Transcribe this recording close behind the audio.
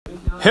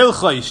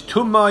Hilchais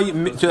tumay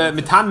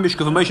mitam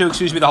mishkav Moshe.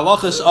 Excuse me. The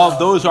halachas of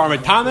those who are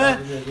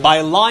mitame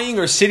by lying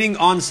or sitting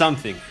on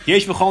something.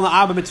 Yesh v'chol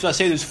na'aba mitzvah.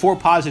 Say there's 4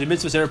 positive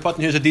mitzvahs that are put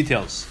in. Here's the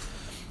details.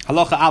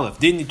 Halacha Aleph.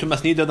 Din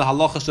tumas nida. The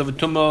halachas of a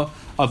tumah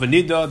of a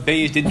nida.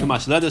 Beis din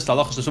tumas ledas. The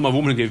halachas of some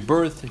woman who gave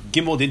birth.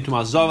 Gimel din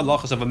tumas zava. The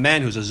halachas of a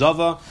man who's a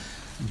zava.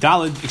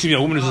 Dalid. Excuse me.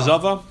 A woman who's a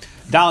zava.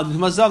 Dalid din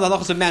tumas zava. The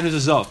halachas of a man who's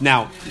a zav.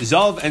 Now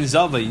zav and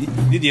zava and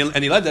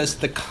ledas.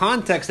 The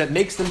context that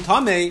makes them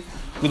tamei.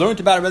 We learned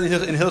about it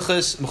in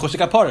Hilchas Mechusik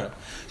Kapara.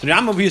 So the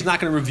Rambam is not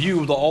going to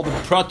review all the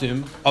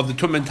pratim of the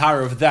Tumah and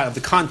Tara of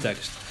the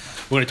context.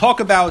 We're going to talk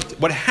about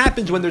what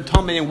happens when they're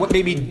tamei and what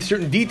may be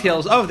certain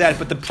details of that.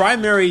 But the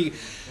primary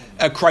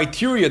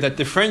criteria that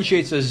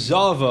differentiates a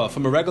zava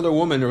from a regular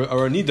woman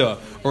or a nida,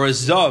 or a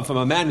zav from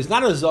a man who's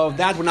not a zav,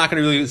 that we're not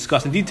going to really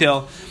discuss in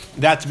detail.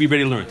 That's to be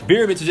ready to learn.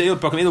 We're going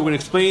to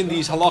explain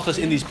these halachas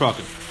in these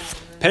pratim.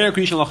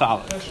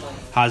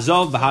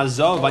 Hazav,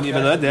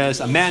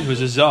 a man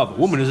who's a zav, a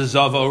woman who's a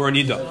zav or a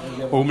nida,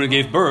 or a woman who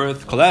gave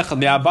birth.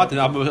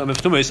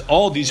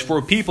 All these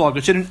 4 people are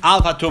considered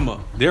al hatuma.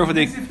 Therefore,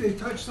 if they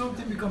touch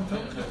something, become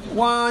tumah.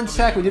 1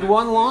 second, we did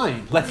 1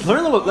 line. Let's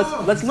learn a little.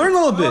 Let's learn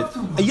a little bit.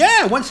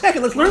 Yeah, 1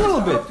 second. Let's learn a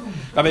little bit.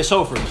 Rabbi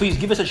Sofer, please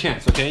give us a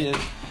chance, okay?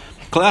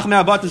 All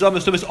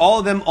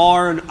of them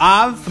are an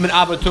av from an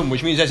avatum,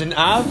 which means as an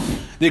av,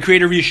 they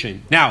create a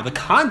rishon. Now, the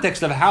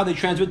context of how they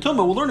transmit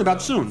tumah, we'll learn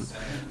about soon.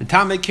 They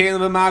metame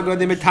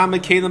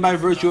kelim by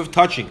virtue of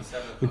touching.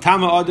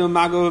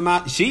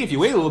 See, if you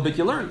wait a little bit,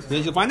 you learn.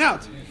 Then you'll find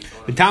out.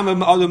 They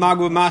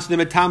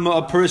metame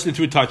a person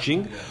through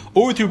touching,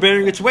 or through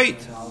bearing its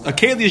weight. A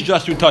keli is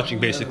just through touching,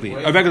 basically.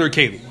 A regular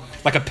keli.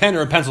 Like a pen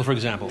or a pencil, for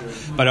example.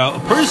 But a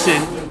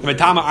person,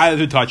 either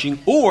through touching,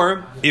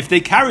 or if they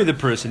carry the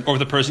person, or if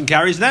the person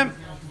carries them.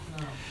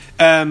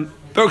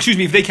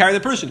 If they carry the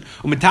person.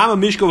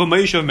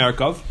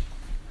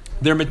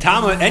 They're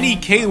metama, any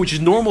keli which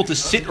is normal to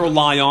sit or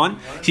lie on.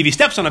 See, if he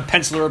steps on a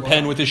pencil or a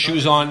pen with his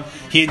shoes on,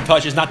 he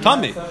touches not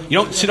tummy. You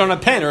don't sit on a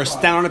pen or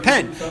stand on a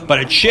pen. But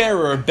a chair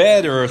or a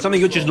bed or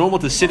something which is normal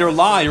to sit or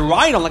lie or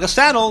ride on, like a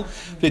saddle,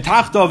 if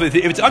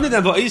it's under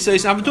them,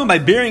 by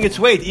bearing its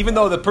weight, even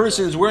though the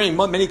person is wearing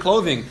many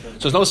clothing, so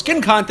there's no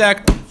skin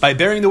contact, by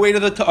bearing the weight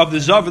of the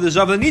zav or the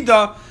zav of the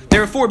nida,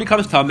 therefore it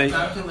becomes tummy.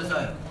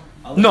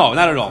 No,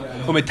 not at all.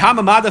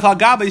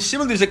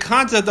 Similarly, there's a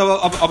concept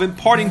of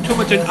imparting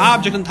tumah to an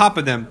object on top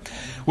of them,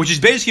 which is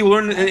basically we'll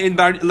learn in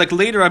like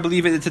later, I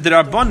believe it's a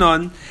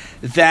Rabbanon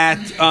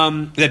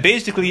that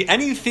basically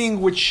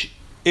anything which,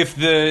 if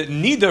the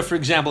nida, for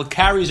example,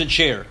 carries a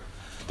chair,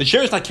 the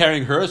chair is not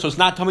carrying her, so it's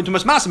not tumah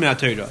tumas masim in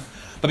Torah.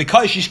 But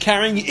because she's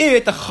carrying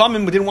it, the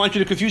Chachamim didn't want you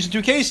to confuse the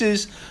 2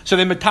 cases, so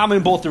they metama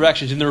in both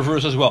directions, in the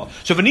reverse as well.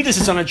 So if Anita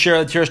sits on a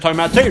chair, the chair is talking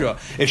about Torah.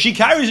 If she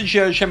carries a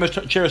chair,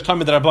 the chair is talking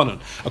about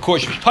Rabbanon. Of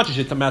course, if she touches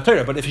it, talking about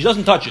Torah. But if she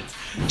doesn't touch it,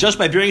 just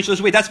by bearing it this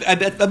way,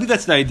 I believe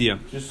that's the idea.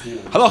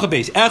 Halacha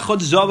base.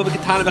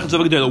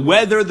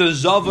 Whether the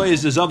zava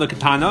is the zava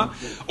katana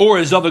or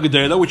a zava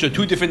gedela, which are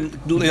 2 different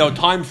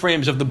time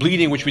frames of the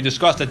bleeding, which we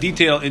discussed in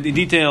detail,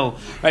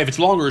 right? If it's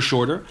longer or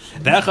shorter.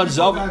 That's what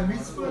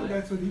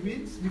he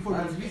means.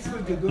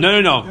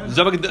 No.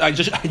 I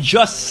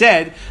just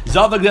said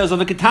Zava Gedel,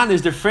 Zava Katana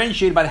is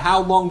differentiated by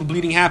how long the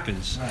bleeding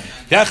happens. Right.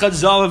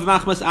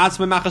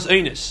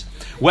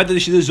 Whether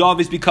the Zav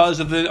is because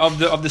of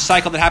the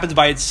cycle that happens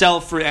by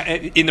itself or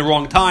in the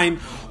wrong time,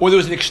 or there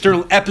was an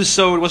external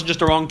episode. It wasn't just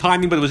the wrong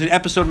timing, but it was an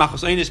episode.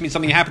 Machas Einis means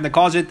something happened that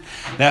caused it.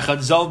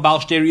 Zav Bal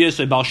Shterius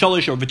or Bal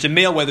Shalish, or if it's a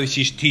male, whether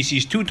he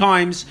sees 2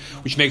 times,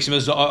 which makes him a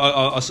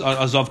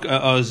Zav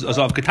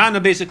Katana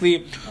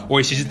basically, or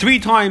he sees it 3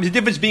 times. The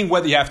difference being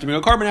whether you have to bring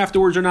a carbon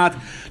afterwards or not.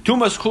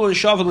 Tumas Kul and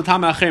Shav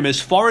L'Tama Achem. As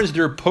far as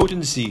their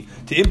potency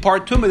to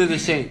impart tumah, they're the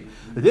same.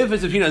 The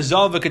difference between a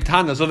zav, a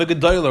katana, a zav, a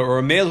gedola, or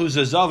a male who's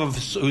a zav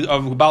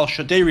of Baal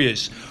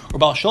Shaterius or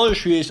Baal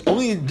Shalish is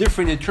only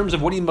different in terms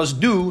of what he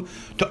must do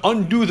to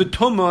undo the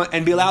tumah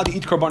and be allowed to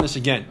eat karbanis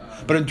again.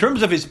 But in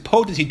terms of his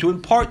potency to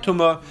impart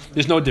tumah,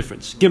 there's no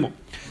difference. Gimel.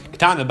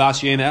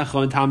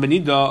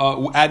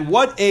 At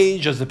what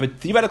age does the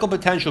theoretical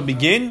potential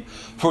begin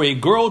for a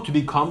girl to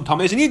become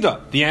tamei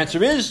nida? The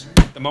answer is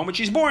the moment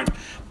she's born.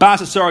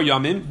 Basasar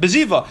yamim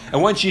beziva,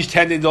 and when she's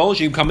 10 days old,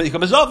 she can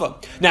become a zava.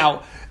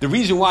 Now, the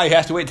reason why he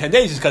has to wait 10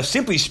 days is because,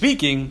 simply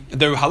speaking,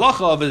 the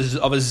halacha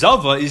of a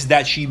zava is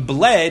that she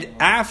bled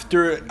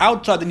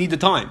outside the nida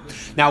time.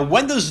 Now,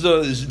 when does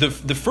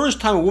the first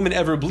time a woman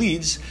ever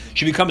bleeds,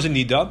 she becomes a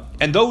nida,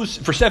 and those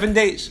for 7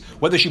 days,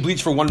 whether she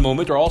bleeds for 1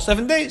 moment or all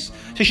 7 days.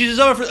 So she's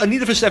a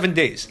nida for 7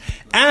 days.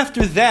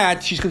 After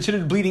that, she's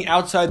considered bleeding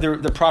outside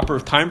the proper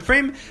time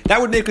frame. That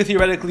would make her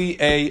theoretically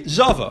a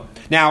zava.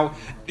 Now,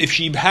 if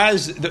she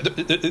bleeds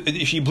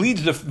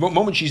the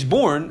moment she's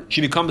born,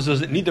 she becomes a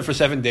nida for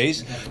 7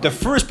 days. The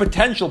first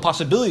potential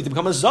possibility to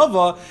become a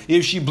zava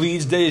if she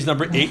bleeds days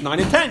number 8, 9,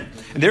 and 10.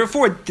 And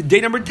therefore, day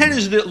number 10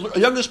 is the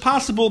youngest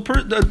possible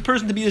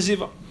person to be a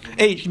ziva.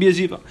 age to be a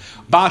ziva.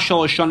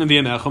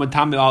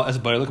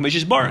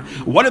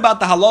 What about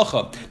the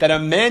halacha that a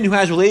man who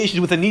has relations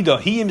with a nida,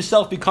 he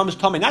himself becomes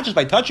tamei, not just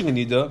by touching a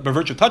nida, by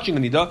virtue of touching a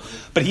nida,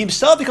 but he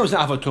himself becomes an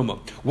avatuma?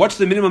 What's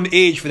the minimum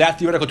age for that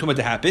theoretical tumah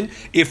to happen?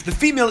 If the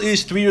female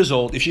is 3 years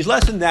old, if she's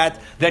less than that,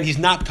 then he's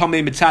not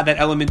tamei mitzad that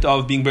element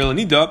of being boil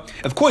nida.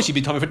 Of course, he'd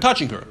be tamei for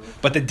touching her,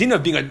 but the din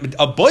of being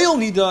a boil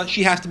nida,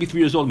 she has to be 3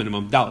 years old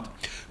minimum. Dalit.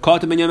 A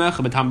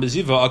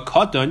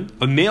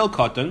male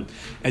cotton,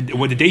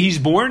 when the day he's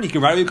born, he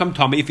can right away become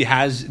tummy if he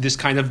has this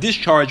kind of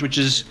discharge, which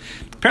is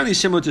apparently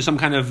similar to some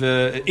kind of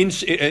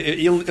illness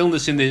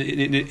in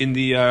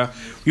the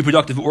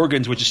reproductive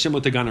organs, which is similar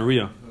to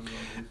gonorrhea.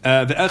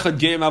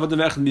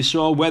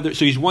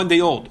 So he's 1 day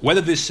old.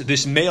 Whether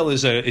this male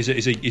is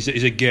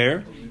a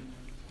ger.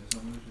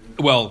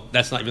 Well,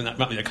 that's not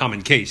really a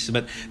common case.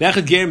 But the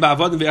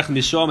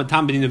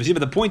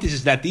point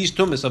is that these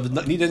tumas of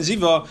Nida and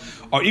Ziva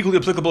are equally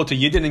applicable to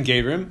Yidden and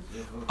Gerim,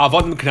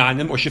 Avodim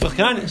Knanim, or Shifach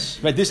Knanis.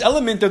 Right? This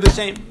element are the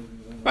same.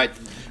 Right?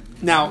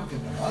 Now,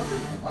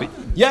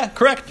 yeah,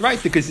 correct,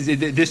 right? Because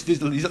this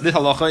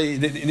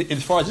halacha,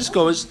 as far as this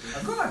goes,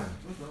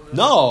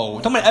 no,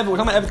 we're talking about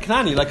Eved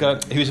Knani,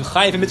 he was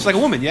chayiv in mitzvah like a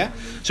woman, yeah?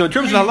 So in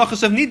terms of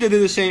halachas of Nida,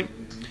 they're the same.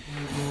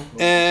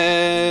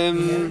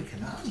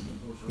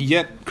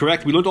 Yeah,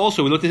 correct. We learned earlier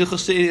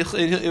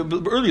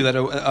that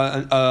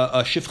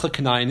a shifcha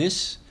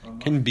kanainis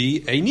can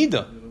be a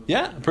nida.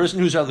 Yeah, a person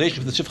who's a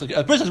person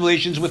has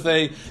relations with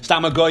a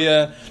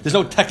stamagoya. There's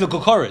no technical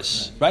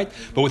chorus, right?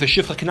 But with a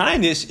shifcha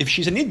kanainis, if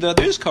she's a nida,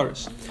 there is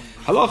chorus.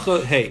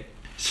 Halacha hey,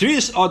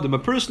 serious adam, a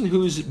person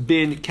who's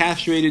been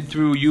castrated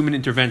through human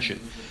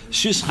intervention.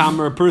 Shis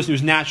chamer, a person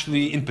who's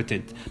naturally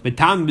impotent.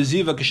 Metam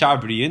beziva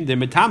kashabriyin, they're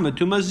metama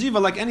to maziva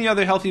like any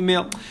other healthy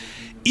male.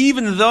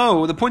 Even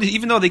though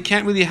they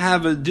can't really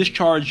have a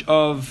discharge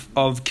of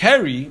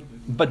keri,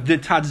 but the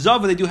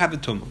tadzava they do have a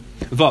tumah.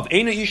 Vav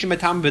eina isha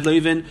metama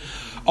v'levin.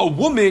 A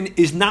woman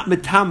is not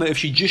metama if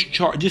she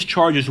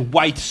discharges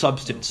white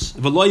substance.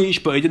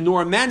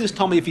 Nor a man is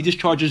tama if he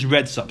discharges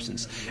red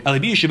substance. For a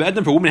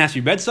woman it has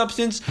to be red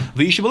substance.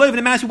 V'isha b'levin,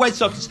 a man has to be white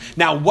substance.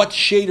 Now, what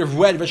shade of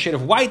red, what shade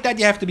of white? That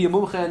you have to be a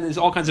mumcha, and there's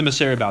all kinds of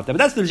masera about that. But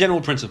that's the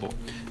general principle.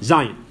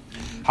 Zion.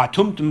 A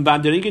person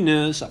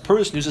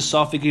who's a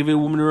suffix, either a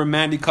woman or a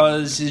man,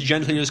 because his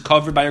genital is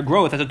covered by a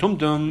growth. That's a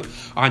tumtum.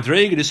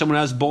 Andregin is someone who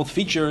has both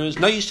features.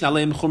 Because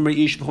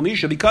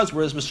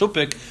whereas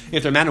mesupik,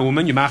 if they're a man or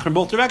woman, you mach in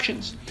both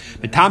directions.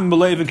 If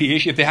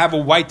they have a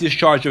white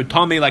discharge or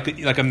tame like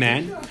a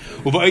man,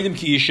 and with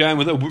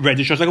a red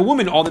discharge like a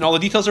woman, all the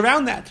details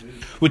around that.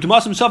 With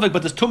tumas suffix,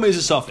 but this tumah is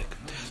a suffix.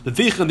 The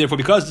Vichan, therefore,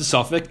 because the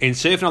suffix, and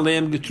Seif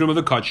Naleim Truma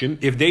v'Kachim,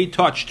 if they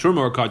touch Truma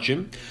or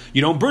Kachim,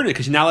 you don't burn it,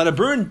 because you're not allowed to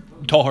burn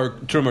Tahar,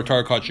 Truma or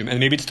Tar Kachim, and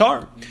maybe it's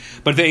Tar.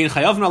 But if they in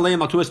Chayav Naleim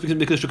Al-Tumas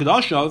because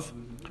Shukadashav,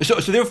 so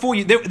therefore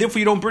you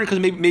don't burn it because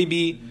it may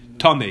be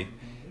Tameh.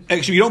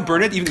 Actually, you don't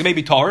burn it, even it may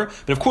be tar,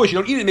 but of course you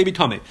don't eat it, it may be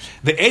Tameh.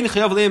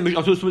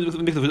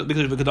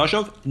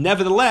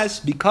 Nevertheless,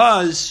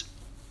 because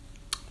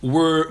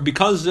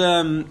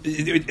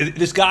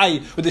this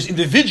guy or this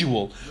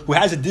individual who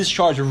has a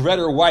discharge of red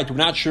or white, we're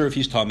not sure if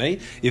he's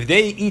tamei. If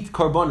they eat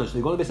karbonos, they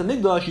go to Beis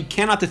Hamikdash, you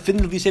cannot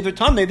definitively say they're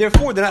tamei.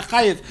 Therefore, they're not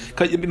chayiv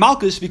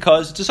malchus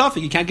because it's a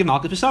suffix. You can't give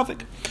malchus a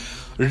suffix.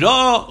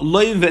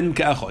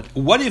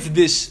 What if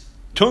this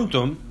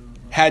tumtum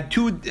had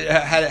two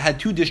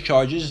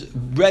discharges,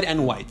 red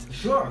and white,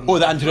 or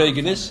the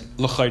androgynous,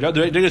 or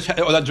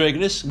the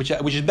androgynous, which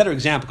is a better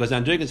example because the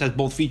androgynous has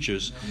both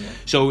features.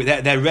 So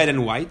that red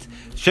and white.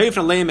 In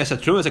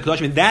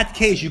that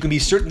case, you can be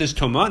certain there's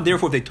tumah, and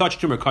therefore, if they touch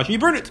tumah or kachim, you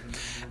burn it.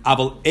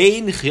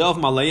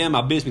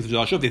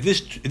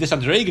 If this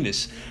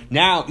androgynous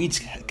now eats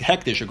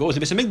hektish or goes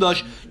to Beis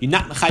Hamikdash, you're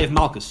not chayiv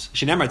malchus.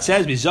 Shenemar, it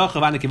says, the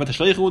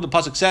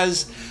pasuk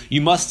says, you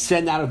must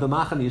send out of the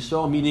Machan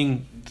Yisrael,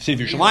 meaning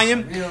City of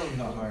Yerushalayim,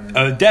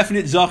 a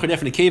definite zacher,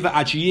 definite keva,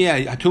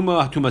 achiyeh,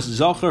 hatumas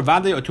zacher,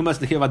 vade, or tumas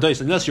nekeva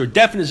vadois. Unless you're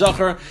definite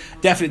zacher,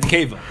 definite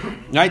keva,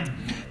 right?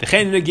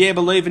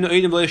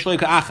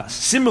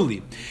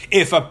 Similarly,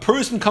 if a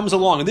person comes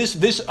along, and this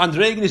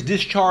androgen is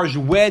discharged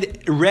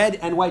red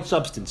and white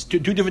substance, two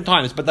different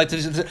times, but let's say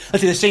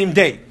the same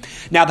day.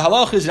 Now the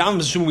halach is, I'm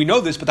assuming we know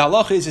this, but the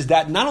halach is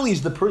that not only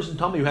is the person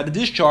tummy who had the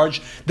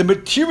discharge, the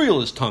material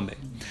is tummy.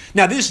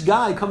 Now this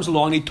guy comes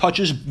along and he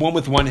touches one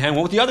with one hand,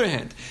 one with the other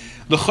hand.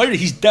 The chayr,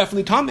 he's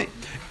definitely tamei.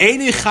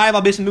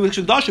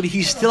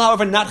 He's still,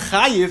 however, not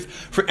chayiv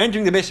for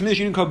entering the Beis Hamikdash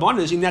eating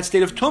karbanos in that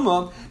state of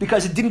tumah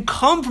because it didn't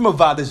come from a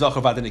vada zachar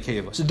vada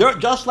nekeva. So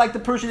just like the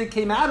person it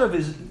came out of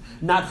is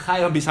not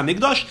chayiv Beis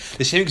Hamikdash,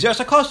 the same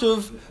Gzeras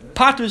HaKosov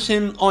patters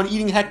him on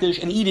eating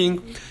hektish and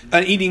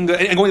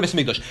going to Beis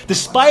Hamikdash,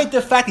 despite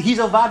the fact that he's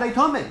a vada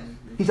tamei.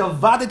 He's a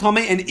vada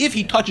tamei, and if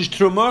he touches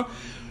truma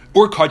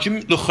or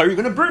kachim, the chayr, you're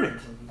going to burn it.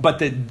 But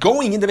the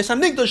going into Beis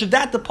Hamikdash,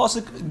 that the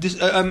pasuk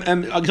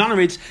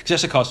exonerates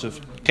Gzeras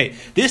HaKosov. Okay,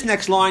 this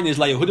next line is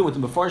like Yehudim with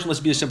the Mefarshim. Let's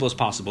be as simple as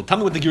possible. Tell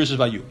me what the Gerus is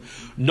about you.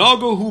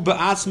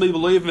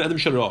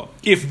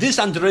 If this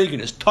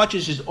androgynous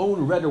touches his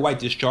own red or white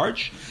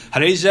discharge,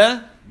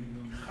 hareza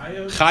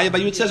Chayav,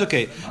 but it says,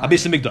 okay, a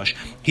Beis HaMikdash.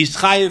 He's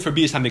chayav for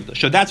Beis HaMikdash.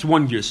 So that's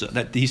one girsa,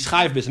 that he's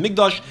chayav for Beis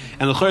HaMikdash,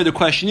 and the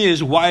question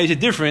is, why is it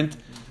different?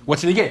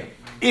 What's in the game?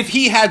 If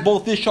he had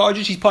both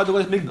discharges, he's part of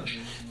the Beis HaMikdash.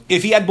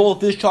 If he had both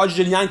discharges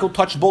and Yankel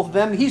touched both of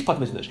them, he's part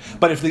of the Beis HaMikdash.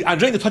 But if the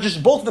Andrei touches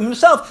both of them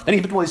himself, then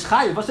he can put his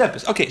chayav,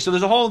 vasepis. Okay, so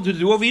there's a whole to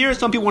do over here.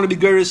 Some people want to be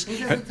girls.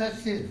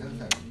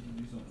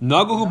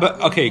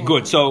 Okay,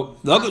 good. So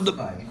Nagu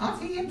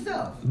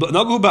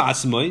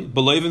ba'asmai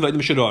b'loivin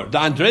v'edim shirar. The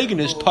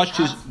androgynous touched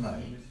his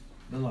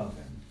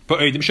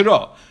v'edim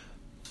shirar.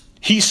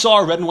 He saw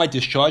a red and white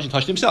discharge and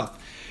touched himself.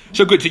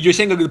 So good. So you're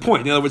saying a good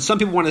point. In other words, some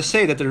people want to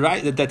say that the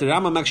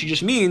Rambam actually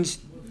just means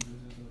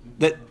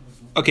that.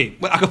 Okay,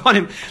 well,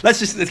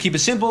 let's keep it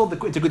simple.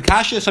 It's a good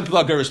kasha. Some people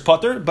are garis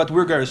potter, but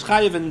we're garis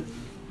chayiv and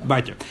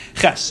weiter.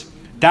 Ches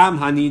dam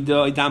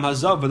hanida dam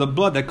hazav, the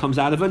blood that comes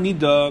out of a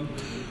nida.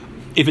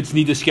 If it's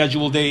nida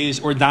scheduled days,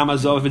 or dam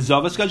hazav if it's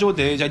zava scheduled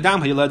days,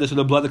 dam hayileda, so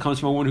the blood that comes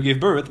from a woman who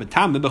gave birth.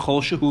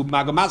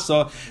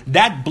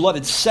 That blood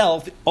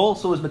itself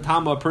also is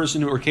matama a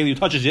person or keli who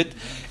touches it.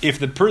 If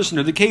the person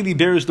or the keli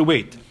bears the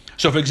weight.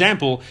 So, for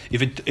example,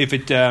 if it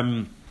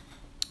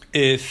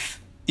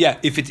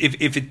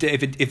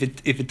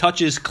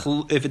touches,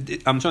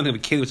 I'm trying to think of a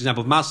keli, which is an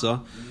example of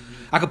masa.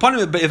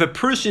 But if a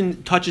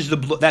person touches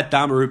that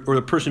dam, or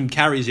a person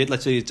carries it,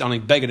 let's say it's on a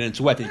beged and it's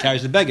wet, and it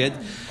carries the beged.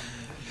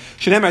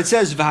 It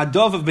says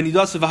v'hadav of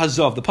benidas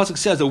v'hazav. The pasuk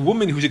says a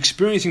woman who's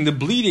experiencing the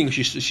bleeding,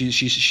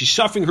 she's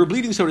suffering her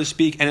bleeding, so to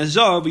speak, and a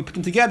zav, we put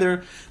them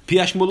together.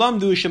 Piash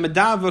mulamdu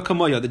shemedava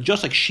kamoya. That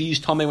just like she's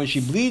tamei when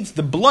she bleeds,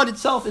 the blood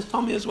itself is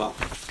tamei as well.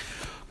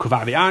 We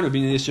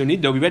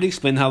already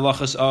explained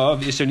halachas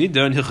of Isser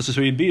Nida and Hilchas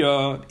Isser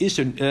Bia.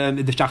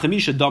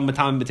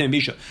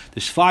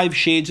 There's 5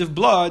 shades of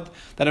blood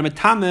that are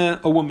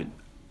metame a woman.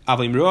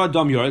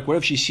 What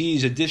if she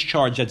sees a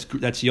discharge that's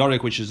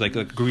yorik, which is like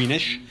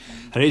greenish?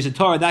 In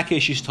that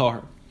case, she's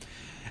tar.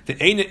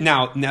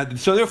 Now,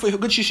 so therefore,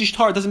 good she's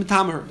tar, doesn't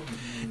metame her.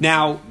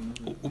 Now,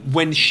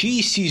 when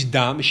she sees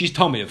dam, she's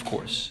tamei, of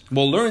course.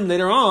 We'll learn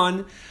later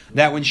on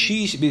that when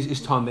she is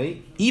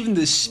tamei, even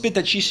the spit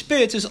that she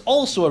spits is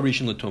also a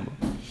rishon l'tumah.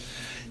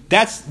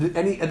 That's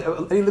any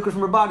liquid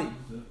from her body.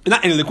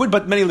 Not any liquid,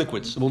 but many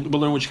liquids. We'll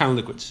learn which kind of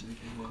liquids.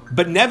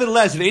 But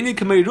nevertheless,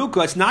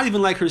 it's not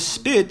even like her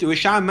spit. Go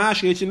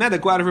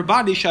out of her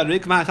body.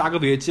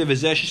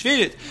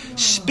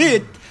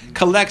 Spit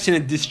collects and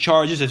it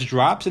discharges as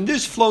drops, and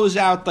this flows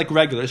out like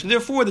regular. So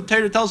therefore, the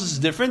Torah tells us it's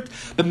different.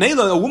 But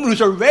Mela, a woman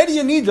who's already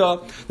a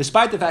nida,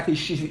 despite the fact that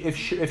if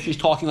she's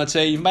talking, let's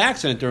say, even by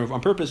accident or on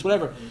purpose,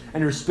 whatever,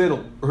 and her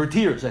spittle or her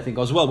tears, I think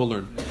as well, we'll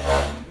learn,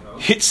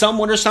 hit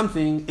someone or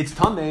something, it's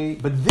tamei.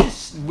 But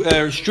this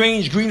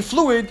strange green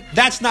fluid,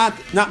 that's not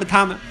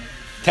matame.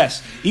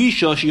 Test.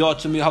 Isha, she ought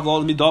to have all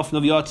the midaf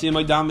of yatzim,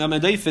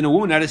 a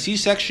woman had a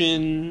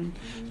C-section.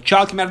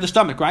 Child came out of the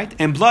stomach, right?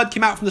 And blood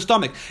came out from the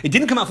stomach. It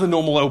didn't come out from the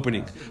normal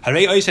opening.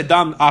 That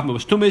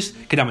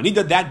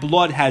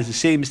blood has the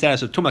same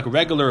status of tum, like a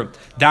regular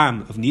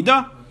dam of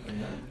nida,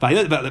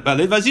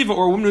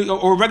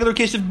 or a regular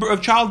case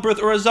of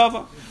childbirth or a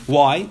zava.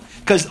 Why?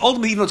 Because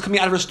ultimately, even though it's coming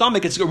out of her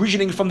stomach, it's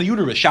originating from the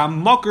uterus.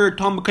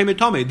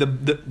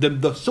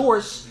 The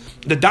source.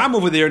 The dam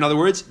over there, in other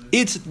words,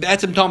 it's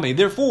etzem tamei.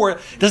 Therefore,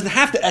 it doesn't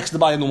have to exit the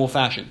body in normal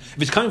fashion.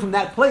 If it's coming from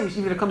that place,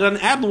 even if it comes out in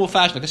an abnormal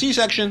fashion, like a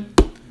C-section,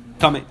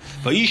 tamei.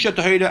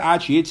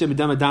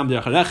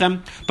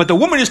 But the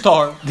woman is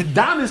tahor. The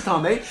dam is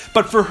tamei.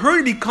 But for her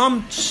to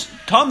become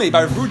tamei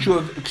by virtue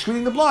of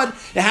excreting the blood,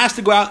 it has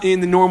to go out in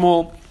the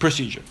normal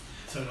procedure.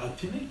 So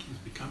Atinik is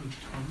becoming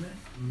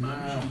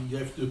tamei. You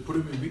have to put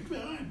him in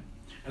mikveh,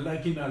 and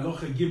like in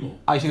Aloha Gimel.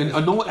 I think a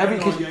normal every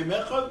case.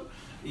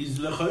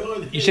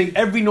 You're saying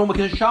every normal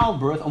case of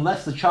childbirth,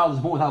 unless the child is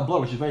born without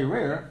blood, which is very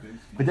rare,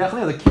 but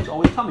definitely the kids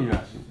always tell me you're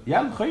asking.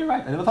 Yeah, you're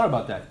right. I never thought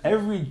about that.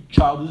 Every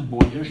child is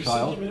born, your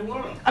child.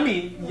 I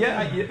mean,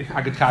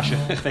 I could kasha.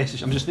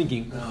 I'm just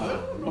thinking.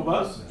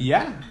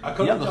 Yeah.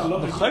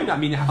 I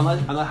mean,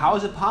 how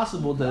is it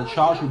possible that a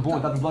child should be born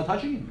without the blood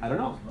touching him? I don't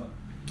know.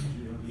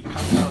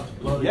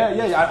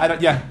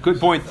 Yeah. Good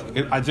point.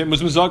 I think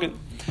Muslim Zagan.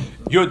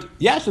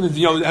 Yes,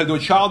 the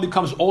child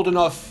becomes old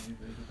enough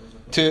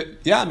to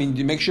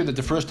you make sure that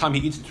the first time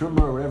he eats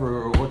truma or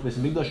whatever, or what Beis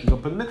HaMikdash, you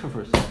don't put in the mikveh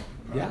first.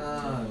 Yeah,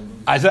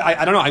 I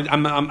don't know.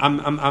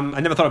 I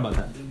never thought about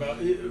that.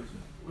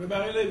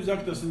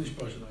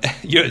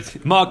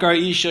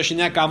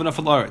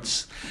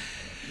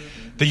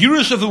 The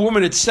uterus of the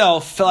woman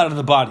itself fell out of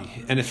the body,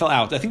 and it fell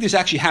out. I think this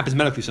actually happens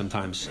medically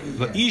sometimes.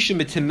 The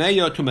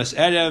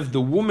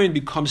woman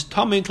becomes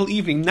tamei until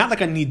evening, not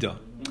like a nida.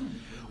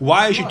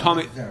 Why is she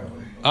tamei?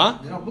 Huh?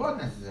 There's no blood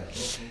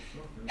necessary.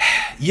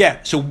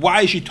 Yeah, so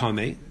why is she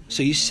tamei?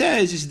 So he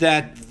says is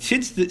that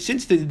since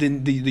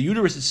the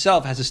uterus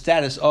itself has a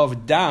status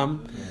of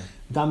dam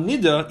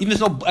nida, even if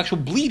there's no actual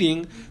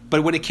bleeding,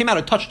 but when it came out,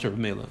 it touched her,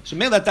 mela. So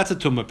mela, that's a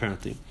tumah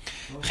apparently.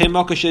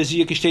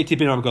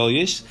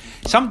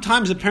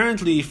 Sometimes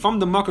apparently from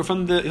the mucker,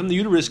 from the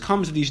uterus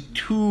comes these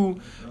two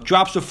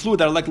drops of fluid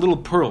that are like little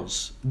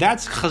pearls.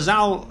 That's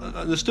Chazal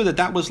understood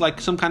that was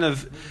like some kind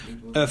of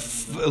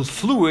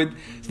fluid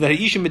that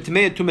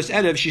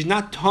she's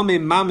not tamei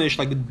mamish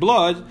like with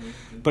blood,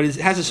 but it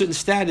has a certain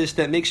status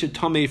that makes her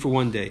tamei for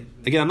one day.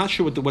 Again, I'm not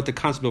sure what the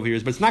concept over here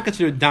is, but it's not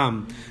considered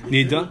dam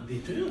nida. The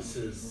Torah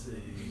says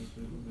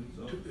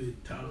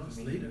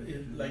later,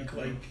 like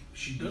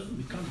she doesn't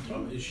become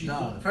tamei.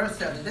 No, the first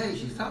 7 days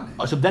she's tamei.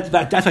 Oh, so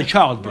that's a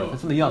childbirth.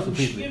 That's something else.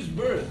 She gives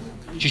birth.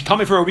 She's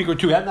tamei for a week or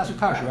two. That's a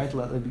parsha, right?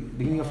 The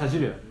beginning of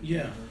Hazirah.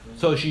 Yeah.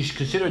 So she's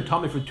considered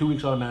tamei for 2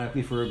 weeks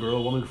automatically for a girl,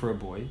 a woman for a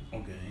boy.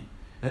 Okay.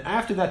 And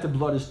after that, the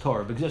blood is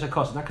tar because there's a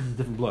cost, not because it's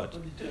different blood.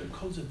 But it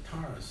calls it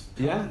taras.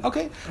 Yeah.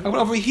 Okay. But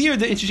over here,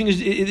 the interesting is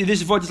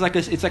this void is like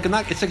it's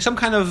like some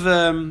kind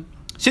of.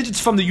 Since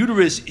it's from the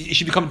uterus, it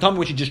should become tummy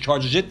when she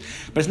discharges it,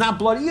 but it's not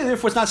blood either.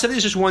 Therefore, it's not said.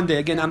 It's just one day.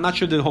 Again, I'm not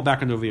sure the whole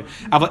background over here.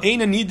 However, to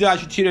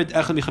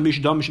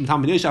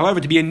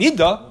be a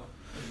nida,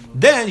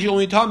 then she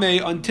only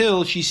tamei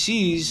until she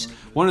sees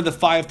one of the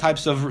 5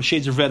 types of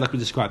shades of red, like we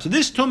described. So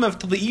this tumah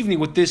till the evening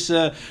with this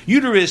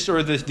uterus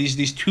or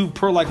these two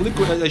pearl-like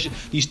liquid,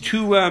 these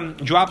two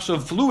drops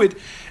of fluid,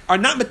 are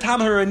not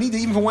metama or a nida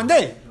even for one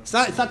day. It's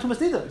not tumas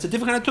nida. It's a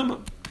different kind of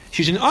tumah.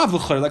 She's an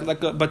avlucher,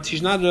 but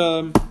she's not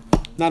a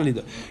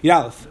nida.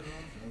 Yalef.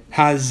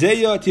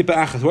 Hazeya tipa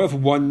achas. What if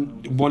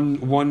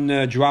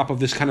one drop of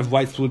this kind of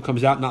white fluid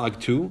comes out, not like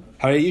 2?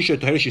 That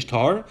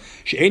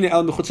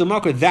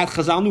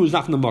Chazal knew is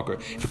not from the makar.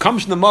 If it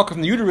comes from the makar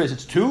from the uterus,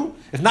 it's 2.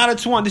 If not,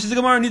 it's 1. This is the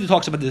Gemara. Nida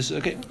talks about this.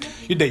 Okay.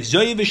 Let's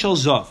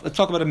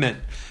talk about a man.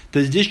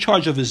 The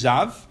discharge of a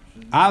zav.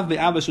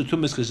 Remember,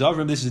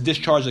 this is a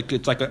discharge.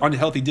 It's like an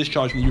unhealthy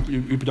discharge from the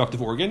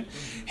reproductive organ.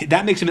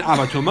 That makes him an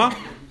avatuma.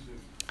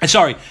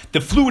 Sorry,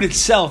 the fluid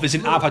itself is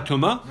an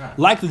avatuma,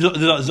 like the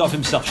zav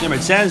himself. Remember,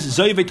 it says his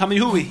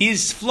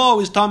flow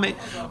is tamei.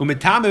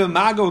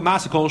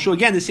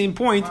 Again, the same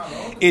point.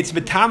 It's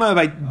betama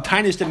by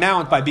tiniest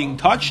amount by being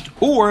touched,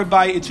 or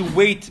by its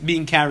weight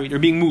being carried or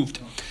being moved.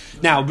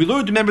 Now, we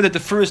learned to remember that the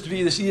first,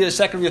 the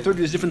second, the third,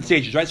 there's different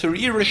stages, right? So,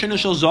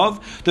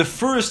 the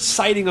first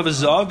sighting of a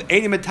zav,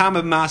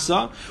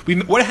 masa.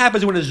 What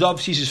happens when a zav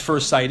sees his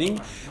first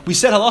sighting? We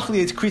said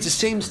halachically it creates the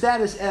same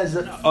status as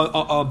a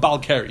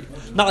balkari,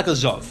 not like a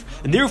zav,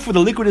 and therefore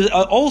the liquid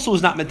also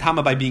is not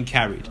metama by being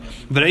carried.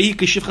 But has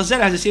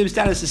the same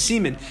status as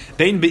semen,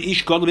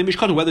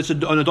 whether it's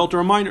an adult or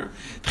a minor.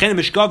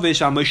 Similarly,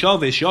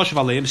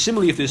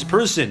 if this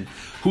person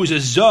who is a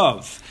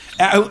zav,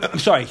 I'm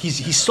sorry,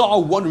 he saw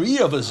one riyah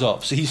of a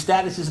zav, so his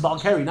status is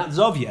balkari, not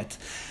zav yet.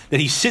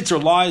 That he sits or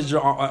lies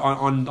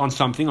on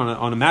something,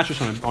 on a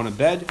mattress, on a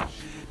bed.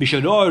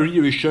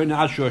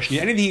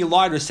 Anything he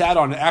lied or sat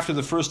on after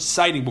the first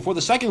sighting, before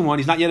the second one,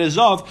 he's not yet a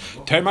zav.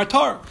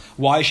 Termatar.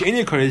 Why? We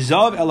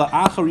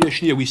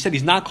said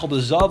he's not called a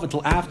zav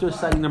until after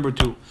sighting number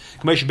 2.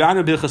 As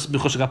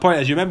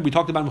you remember, we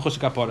talked about Mechusar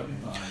Kapara.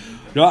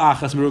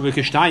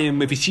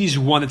 If he sees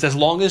one that's as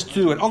long as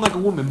 2, and unlike a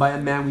woman, by a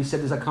man, we said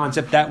there's a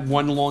concept that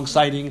one long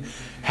sighting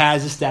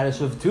has a status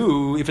of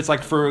 2. If it's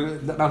like for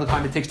the amount of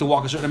time it takes to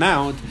walk a certain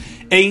amount,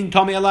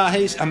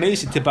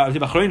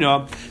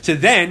 so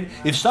then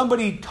if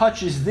somebody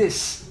touches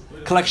this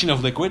collection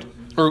of liquid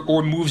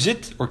or moves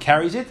it or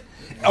carries it,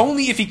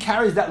 only if he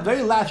carries that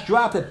very last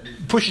drop that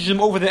pushes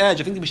him over the edge.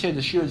 I think we said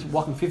the shear is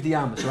walking 50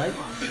 amas, right?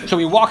 So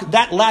we walk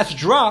that last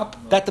drop,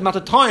 that amount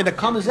of time that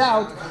comes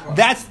out,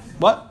 that's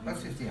what?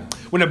 That's 50 hours.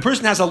 When a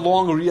person has a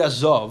long riyah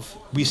zav,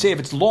 we say if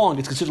it's long,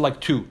 it's considered like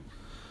 2.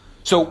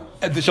 So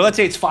let's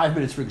say it's 5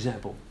 minutes, for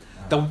example.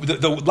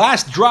 The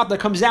last drop that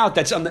comes out,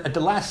 that's at the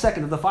last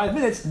second of the 5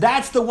 minutes,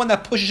 that's the one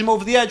that pushes him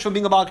over the edge from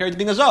being a balkari to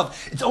being a zav.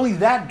 It's only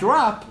that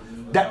drop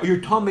that you're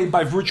tamei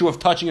by virtue of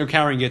touching or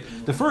carrying it.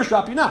 The first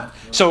drop, you're not.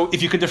 So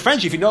if you can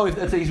differentiate, if you know,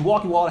 let's say he's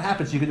walking while it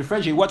happens, you can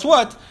differentiate what's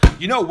what,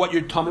 you know what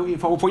you're tamei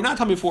for, what you're not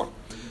tamei for.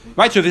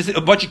 Right, so if there's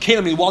a bunch of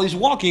kelim while he's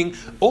walking,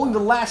 only the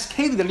last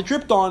kelim that it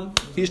dripped on,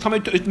 he's talking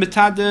about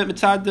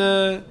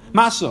mitad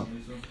masa.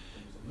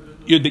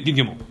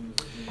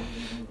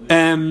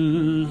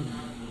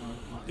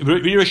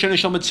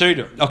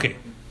 Okay.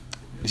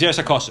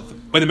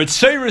 When the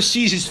Mitzayra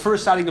sees his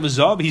first sighting of a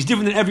zav, he's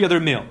different than every other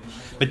male.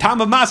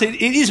 Metama masa,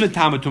 it is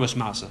metama tumas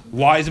masa.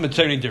 Why is the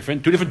Mitzayra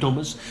different? 2 different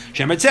tumas.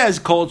 Shemer says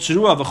called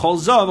tzurua v'chol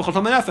zav v'chol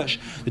tam nefesh.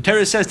 The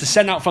Torah says to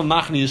send out from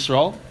Machni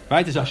Yisrael.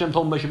 Right, this is Hashem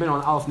told Moshe Rabbeinu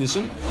on Aleph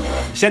Nisan.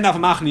 Send out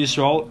from Machni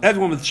Yisrael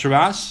everyone with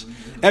tzuras,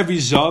 every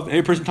zav,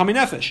 every person tamei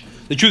nefesh.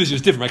 The truth is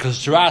it's different, right? Because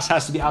tzuras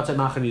has to be outside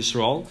Machni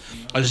Yisrael.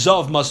 A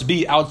zav must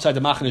be outside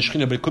the Machni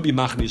Shechina, but it could be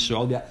Machni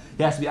Yisrael.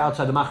 He has to be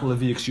outside the Machni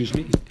Levi, excuse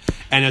me.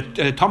 And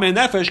a tamei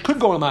nefesh could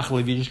go in Machni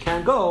Levi, just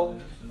can't go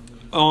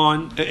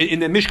in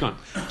the Mishkan.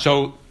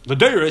 So the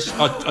Deiris,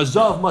 a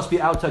zav must be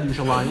outside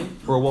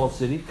Yerushalayim or a walled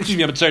city. Excuse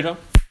me, I'm saying.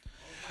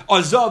 A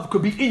zav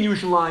could be in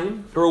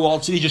Yerushalayim or a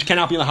walled city, just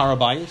cannot be on the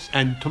Harabayas.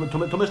 And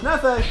Tumas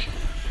Nefesh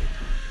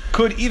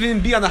could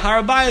even be on the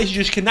Harabayas, you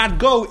just cannot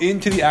go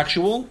into the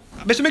actual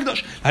Beis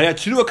Hamikdash. Had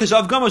tzrua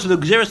kazav gomer. So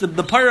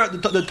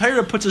the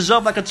Torah puts a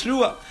zav like a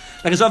tzrua,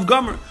 like a zav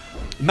gomer.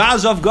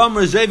 Ma'azav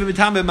gomer zev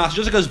mitame mas.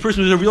 Just because a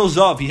person was a real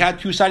zav, he had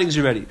two sightings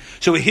already.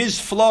 So his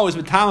flow is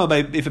mitama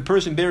by if a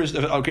person bears,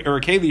 or a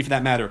keli for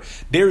that matter,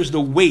 bears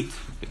the weight.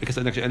 Because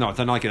no, it's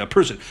not like a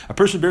person. A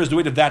person bears the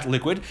weight of that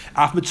liquid.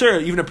 Af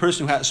mitzvah, even a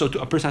person who has a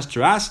person has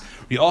teras.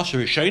 We also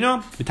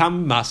rishayna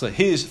mitame masa.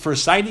 His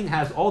first sighting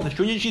has all the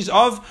stringencies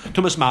of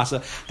tumas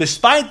masa,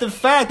 despite the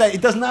fact that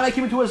it does not make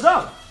him into a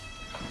zav.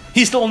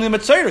 He's still only a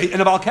mitzvah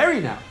and a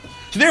balkari now.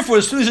 So therefore,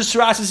 as soon as his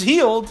teras is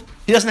healed,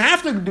 he doesn't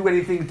have to do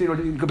anything to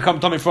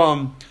become tummy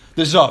from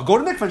the zav. Go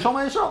to mikvah and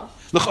shalom yisrael.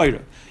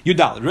 L'chayra.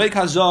 Yudal. Reik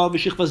hazav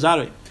v'shichva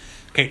zarei.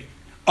 Okay.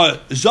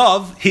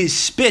 Zav, his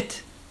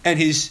spit and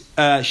his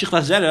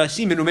shichva zera,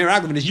 semen, umeir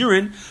aglav, and his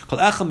urine, kol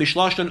echam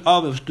mishlashtan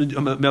of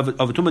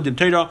tumah din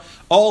teira.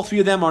 All three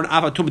of them are an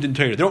avatumah din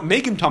teira. They don't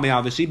make him tummy,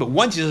 obviously, but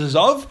once he's a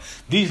zav,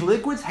 these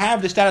liquids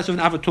have the status of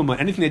an avatumah.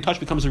 Anything they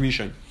touch becomes a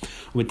rishon.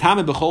 With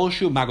tameh b'chol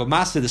shu magov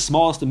masa, the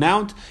smallest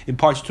amount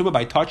imparts tumah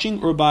by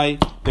touching or by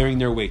bearing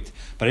their weight.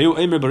 But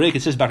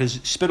it says about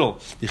his spittle.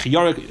 The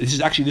chiyarik. This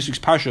is actually this week's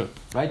parsha,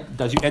 right?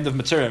 That's the end of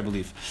Matzera, I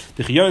believe.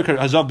 The chiyarik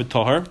hazav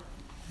b'tohar.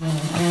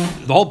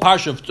 The whole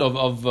parsha of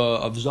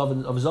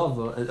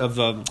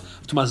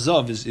Tumas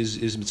Zav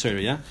is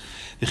Mitzvah, yeah.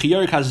 The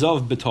Chiyarik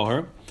Hazav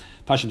b'Tohar,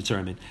 parsha Mitzvah.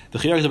 I mean, the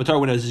Chiyarik Hazav b'Tohar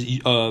when a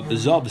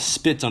Zav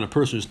spits on a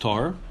person's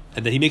Tohar,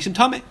 and then he makes him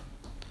tameh.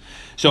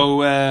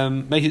 So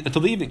make it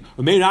until the evening.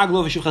 And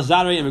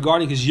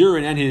regarding his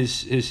urine and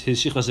his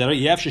shichvazera,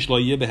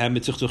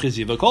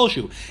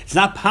 it's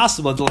not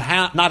possible to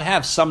not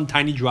have some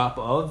tiny drop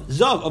of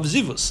zav, of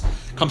zivus,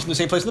 comes from the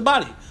same place in the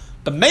body.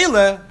 But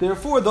mele,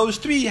 therefore, those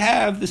three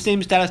have the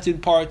same status to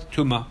impart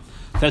tuma.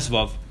 That's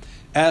vav.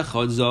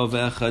 Echad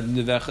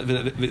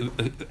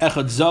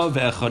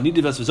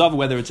zav,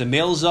 whether it's a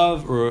male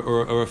zav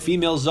or a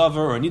female zav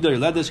or a nidar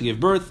ledes who gave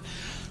birth.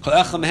 So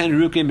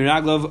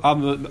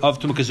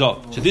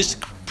this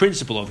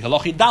principle of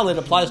halachi dalet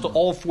applies to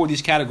all four of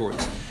these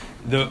categories.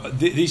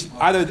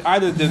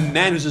 Either the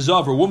man who's a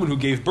zav or a woman who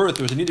gave birth,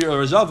 or a nidar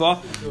or a zava,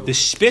 the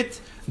spit,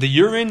 the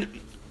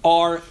urine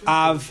are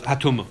av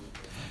hatuma.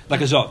 Like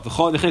a zav.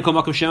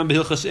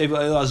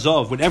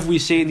 Whenever we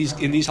say in these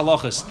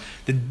halachas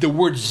the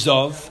word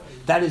zav,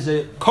 that is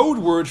a code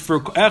word for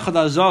echad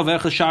hazav,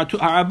 echad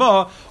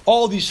sha'atu.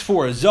 All these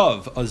four,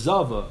 zav,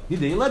 azava,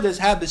 nidei ledes,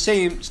 have the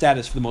same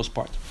status for the most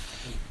part.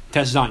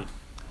 Test zayin.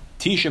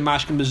 Tisha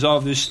mashkin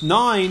bezav. There's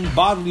 9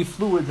 bodily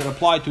fluids that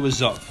apply to a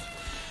zav.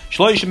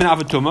 Shloishim and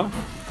avatuma.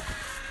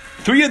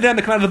 3 of them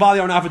that come out of the body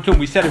are an avatuma.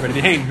 We said it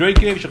already.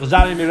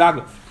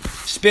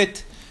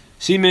 Spit,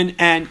 semen,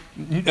 and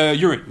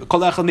urine. The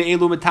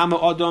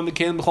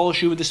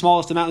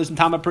smallest amount is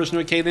matama person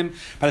or kelim.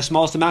 By the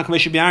smallest amount,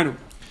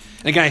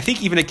 and again, I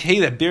think even a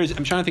keli that bears,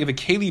 I'm trying to think if a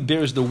keli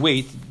bears the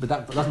weight, but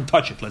that doesn't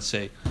touch it, let's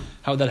say.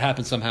 How would that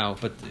happen somehow?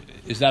 But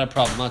is that a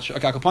problem? I'm not sure.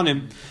 Okay, upon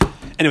him.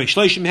 Anyway,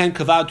 Shloishim hen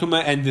kavad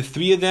tuma, and the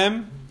 3 of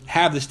them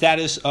have the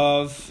status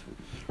of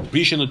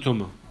rishon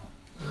l'tuma.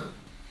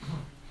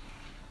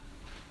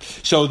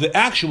 So the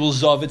actual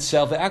zav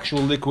itself, the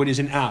actual liquid, is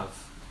an av,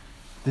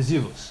 the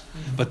zivus.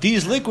 But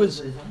these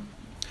liquids,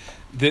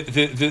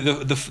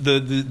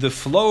 the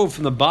flow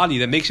from the body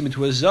that makes him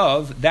into a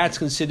zav, that's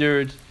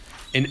considered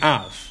an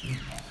av.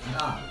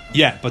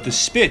 Yeah, but the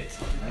spit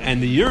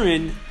and the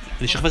urine,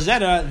 the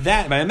shechvazera,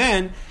 that by a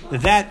man,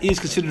 that is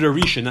considered a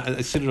rishon, not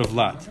considered a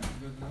vlad.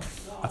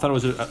 I thought it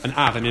was an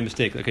av. I made a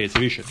mistake. Okay, it's a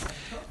rishon.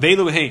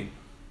 Veilu v'hein.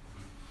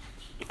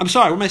 I'm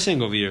sorry. What am I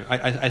saying over here?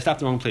 I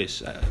stopped in the wrong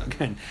place.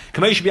 Again,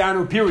 kamei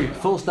shbi'anu. Period.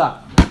 Full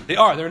stop.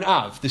 They're an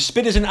av. The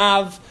spit is an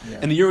av,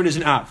 and the urine is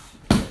an av.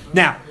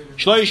 Now,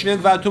 shloish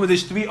v'atuma.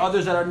 There's 3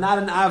 others that are not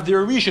an av.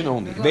 They're a rishon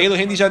only. Veilu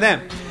v'hein. These are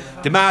them.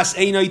 Demas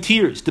einai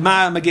tears.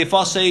 Dema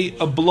magefase,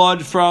 a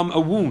blood from a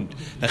wound.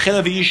 The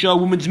chelav yisha, a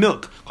woman's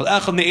milk. Kol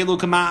echad me'elu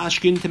kama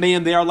ashkin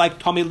tameim. They are like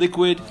tummy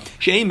liquid.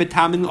 She'ein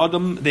metamin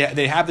adam.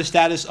 They have the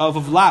status of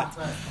a vlad.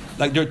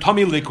 Like they're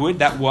tummy liquid.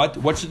 That what?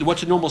 What's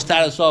the normal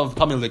status of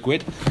tummy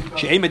liquid?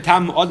 She'ein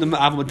metamin adam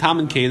av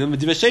metamin kelim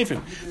v'diva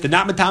seifrim. They're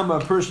not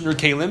metamin a person or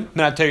kelim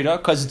menatera,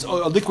 because it's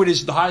a liquid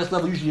is the highest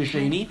level usually a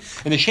sheni,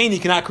 and the sheni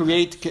cannot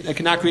create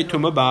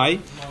tumah by.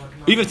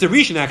 Even if it's a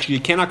rishon, actually, you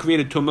cannot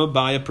create a tumah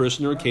by a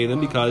person or a kelim,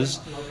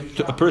 because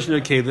a person or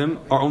a kelim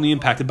are only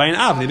impacted by an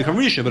av. They become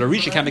rishon, but a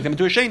rishon can't make them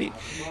into a sheni.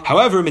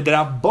 However,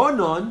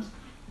 midrabanon,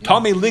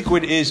 tummy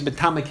liquid is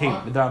metame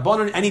kelim.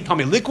 Midrabanon, any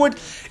tummy liquid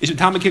is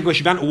metame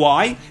kelim.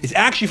 Why? It's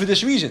actually for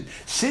this reason.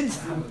 Since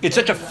it's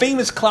such a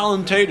famous klal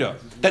in Torah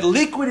that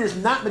liquid is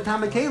not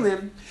metame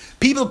kelim,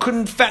 people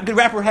couldn't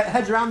wrap their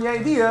heads around the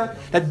idea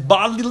that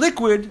bodily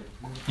liquid,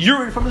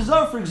 urine from a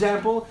zav, for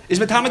example, is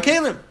metame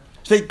kelim.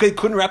 So they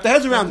couldn't wrap their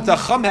heads around it. The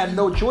Chacham had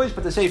no choice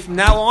but to say from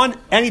now on,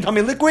 any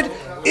tummy liquid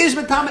is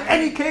matama,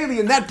 any keli,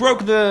 and that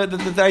broke the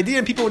idea,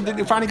 and people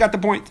finally got the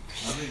point.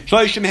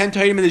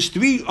 There's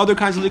 3 other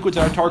kinds of liquids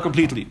that are tar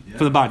completely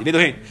for the body.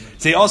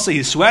 They also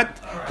his sweat,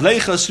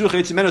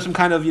 some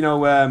kind of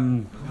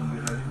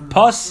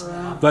pus,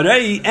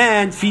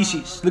 and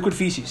feces, liquid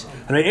feces.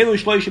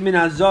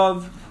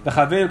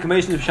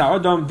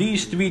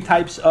 These three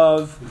types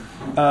of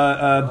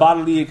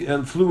bodily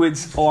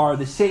fluids are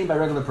the same by a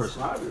regular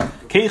person.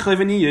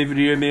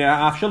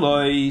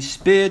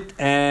 Spit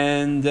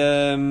and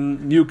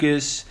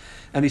mucus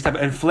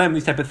and phlegm,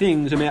 these type of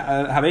things.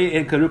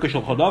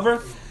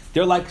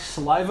 They're like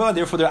saliva,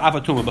 therefore they're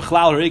avatuma.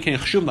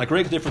 Like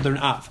rake, therefore they're an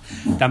av.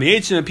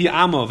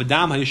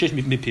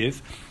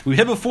 We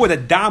said before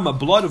that dama,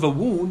 blood of a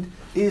wound,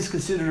 is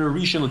considered a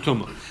rishon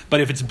l'tuma.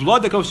 But if it's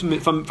blood that comes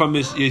from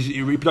his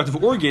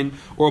reproductive organ,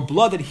 or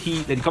blood that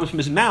comes from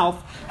his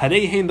mouth,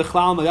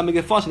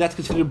 that's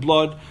considered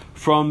blood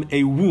from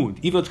a wound,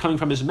 even though it's coming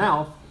from his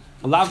mouth.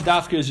 A lav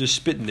dafka is just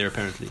spit in there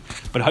apparently.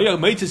 But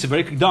is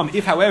very dumb.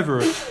 If,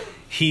 however,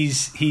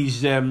 he's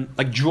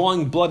like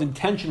drawing blood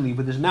intentionally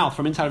with his mouth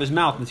from inside of his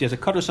mouth, and he has a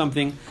cut or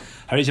something,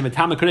 in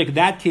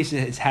that case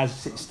it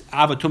has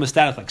avatuma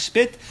status like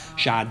spit.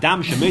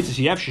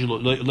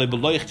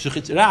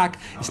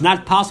 It's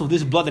not possible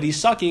this blood that he's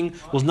sucking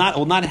will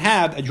not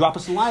have a drop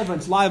of saliva,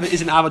 and saliva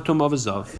is an avatuma of a zav.